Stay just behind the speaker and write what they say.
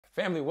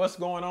Family, what's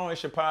going on?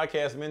 It's your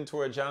podcast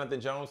mentor, Jonathan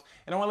Jones.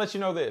 And I want to let you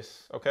know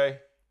this, okay?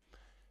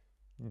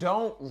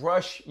 Don't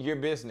rush your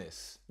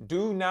business.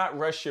 Do not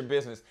rush your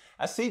business.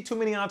 I see too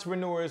many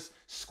entrepreneurs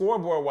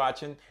scoreboard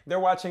watching. They're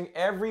watching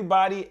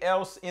everybody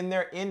else in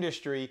their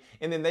industry,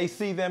 and then they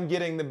see them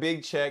getting the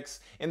big checks,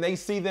 and they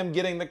see them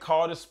getting the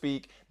call to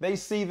speak. They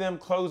see them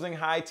closing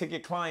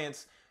high-ticket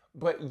clients,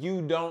 but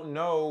you don't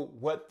know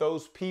what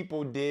those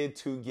people did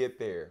to get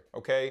there,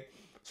 okay?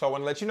 So I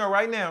want to let you know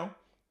right now,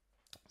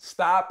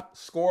 stop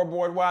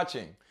scoreboard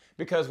watching,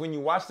 because when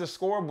you watch the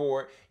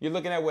scoreboard, you're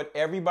looking at what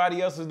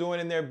everybody else is doing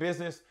in their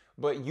business,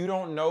 but you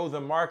don't know the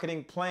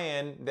marketing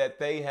plan that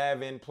they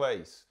have in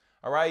place.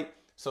 All right?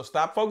 So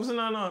stop focusing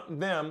on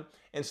them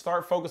and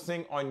start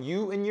focusing on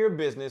you and your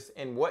business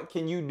and what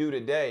can you do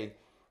today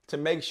to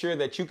make sure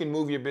that you can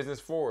move your business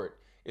forward.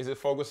 Is it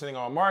focusing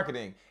on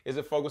marketing? Is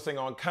it focusing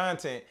on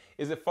content?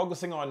 Is it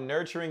focusing on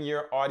nurturing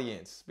your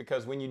audience?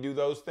 Because when you do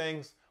those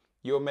things,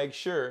 you'll make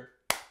sure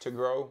to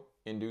grow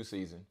in due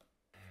season.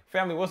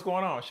 Family, what's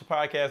going on? It's your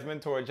podcast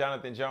mentor,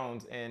 Jonathan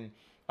Jones. And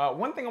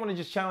one thing I want to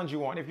just challenge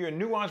you on, if you're a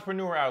new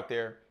entrepreneur out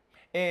there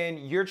and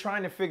you're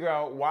trying to figure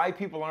out why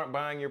people aren't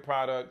buying your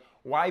product,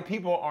 why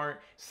people aren't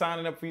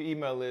signing up for your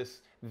email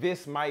list,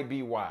 this might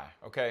be why,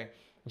 okay?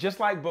 Just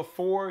like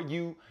before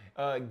you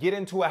get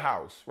into a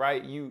house,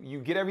 right? You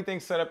get everything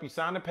set up, you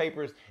sign the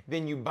papers,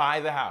 then you buy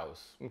the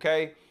house,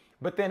 okay?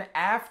 But then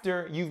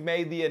after you've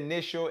made the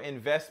initial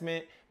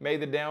investment,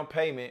 made the down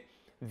payment,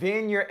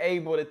 then you're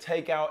able to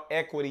take out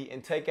equity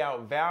and take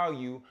out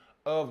value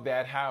of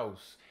that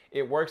house.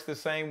 It works the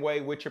same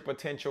way with your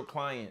potential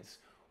clients.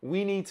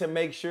 We need to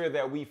make sure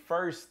that we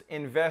first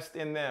invest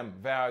in them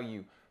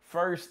value,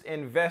 first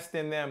invest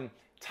in them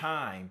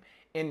time,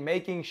 in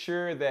making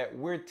sure that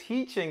we're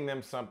teaching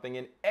them something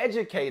and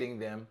educating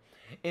them,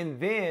 and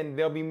then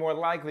they'll be more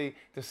likely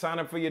to sign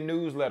up for your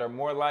newsletter,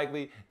 more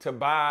likely to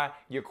buy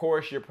your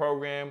course, your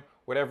program,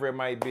 whatever it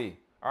might be.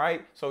 All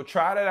right, so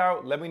try that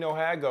out. Let me know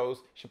how it goes.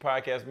 It's your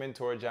podcast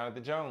mentor,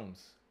 Jonathan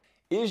Jones.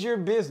 Is your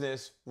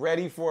business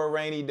ready for a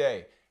rainy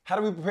day? How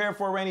do we prepare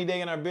for a rainy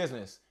day in our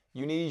business?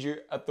 You need your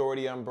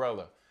authority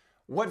umbrella.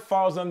 What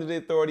falls under the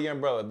authority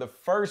umbrella? The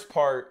first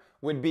part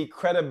would be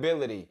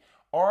credibility.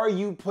 Are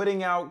you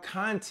putting out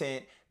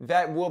content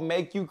that will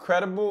make you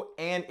credible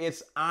and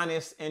it's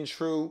honest and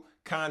true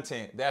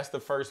content? That's the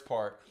first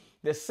part.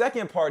 The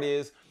second part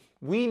is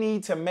we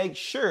need to make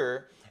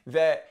sure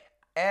that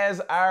as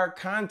our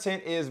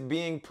content is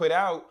being put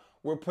out,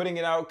 we're putting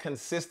it out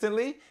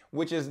consistently,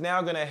 which is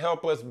now going to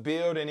help us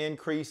build and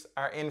increase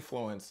our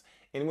influence.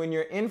 And when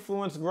your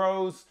influence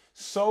grows,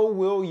 so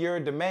will your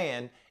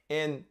demand.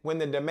 And when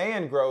the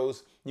demand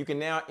grows, you can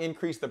now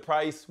increase the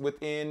price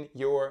within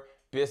your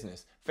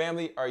business.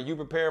 Family, are you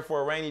prepared for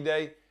a rainy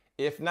day?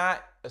 If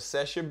not,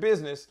 assess your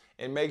business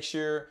and make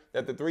sure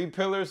that the 3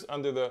 pillars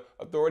under the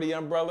authority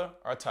umbrella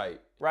are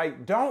tight,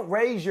 right? Don't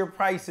raise your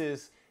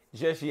prices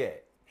just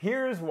yet.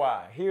 Here's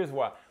why.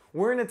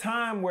 We're in a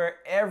time where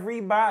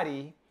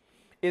everybody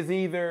is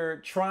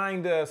either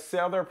trying to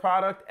sell their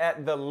product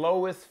at the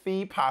lowest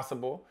fee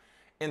possible,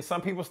 and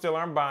some people still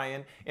aren't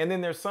buying, and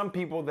then there's some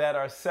people that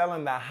are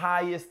selling the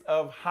highest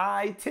of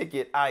high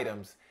ticket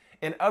items,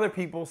 and other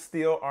people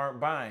still aren't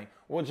buying.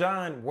 Well,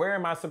 John, where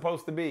am I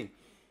supposed to be?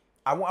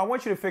 I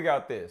want you to figure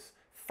out this.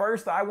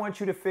 First, I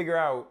want you to figure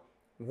out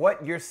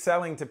what you're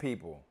selling to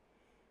people.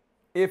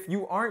 If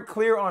you aren't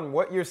clear on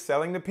what you're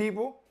selling to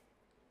people,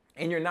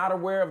 and you're not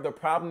aware of the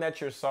problem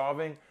that you're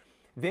solving,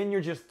 then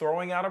you're just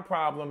throwing out a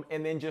problem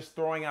and then just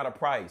throwing out a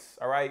price,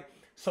 all right?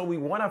 So we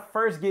want to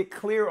first get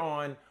clear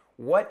on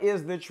what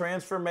is the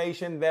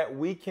transformation that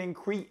we can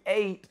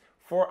create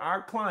for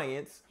our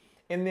clients.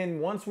 And then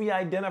once we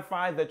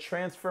identify the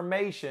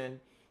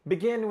transformation,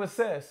 begin to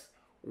assess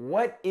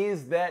what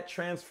is that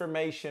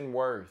transformation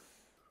worth.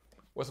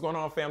 What's going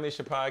on, family? It's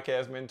your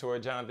podcast mentor,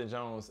 Jonathan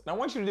Jones. And I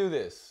want you to do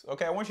this,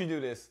 okay? I want you to do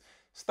this.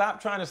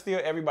 Stop trying to steal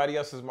everybody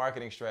else's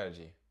marketing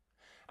strategy.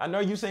 I know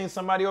you've seen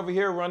somebody over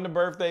here run the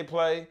birthday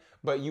play,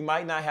 but you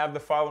might not have the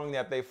following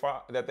that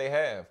they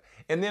have.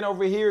 And then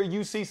over here,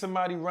 you see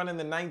somebody running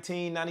the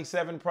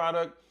 1997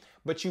 product,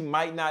 but you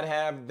might not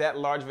have that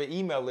large of an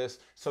email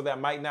list, so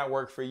that might not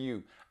work for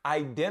you.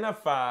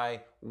 Identify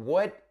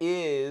what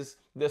is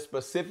the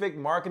specific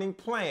marketing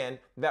plan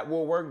that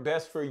will work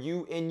best for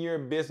you in your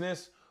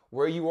business,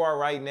 where you are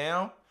right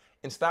now,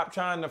 and stop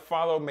trying to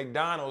follow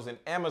McDonald's and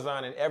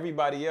Amazon and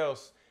everybody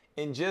else,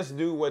 and just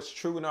do what's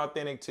true and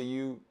authentic to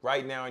you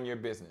right now in your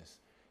business.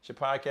 It's your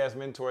podcast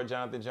mentor,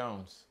 Jonathan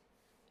Jones.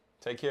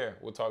 Take care.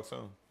 We'll talk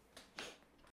soon.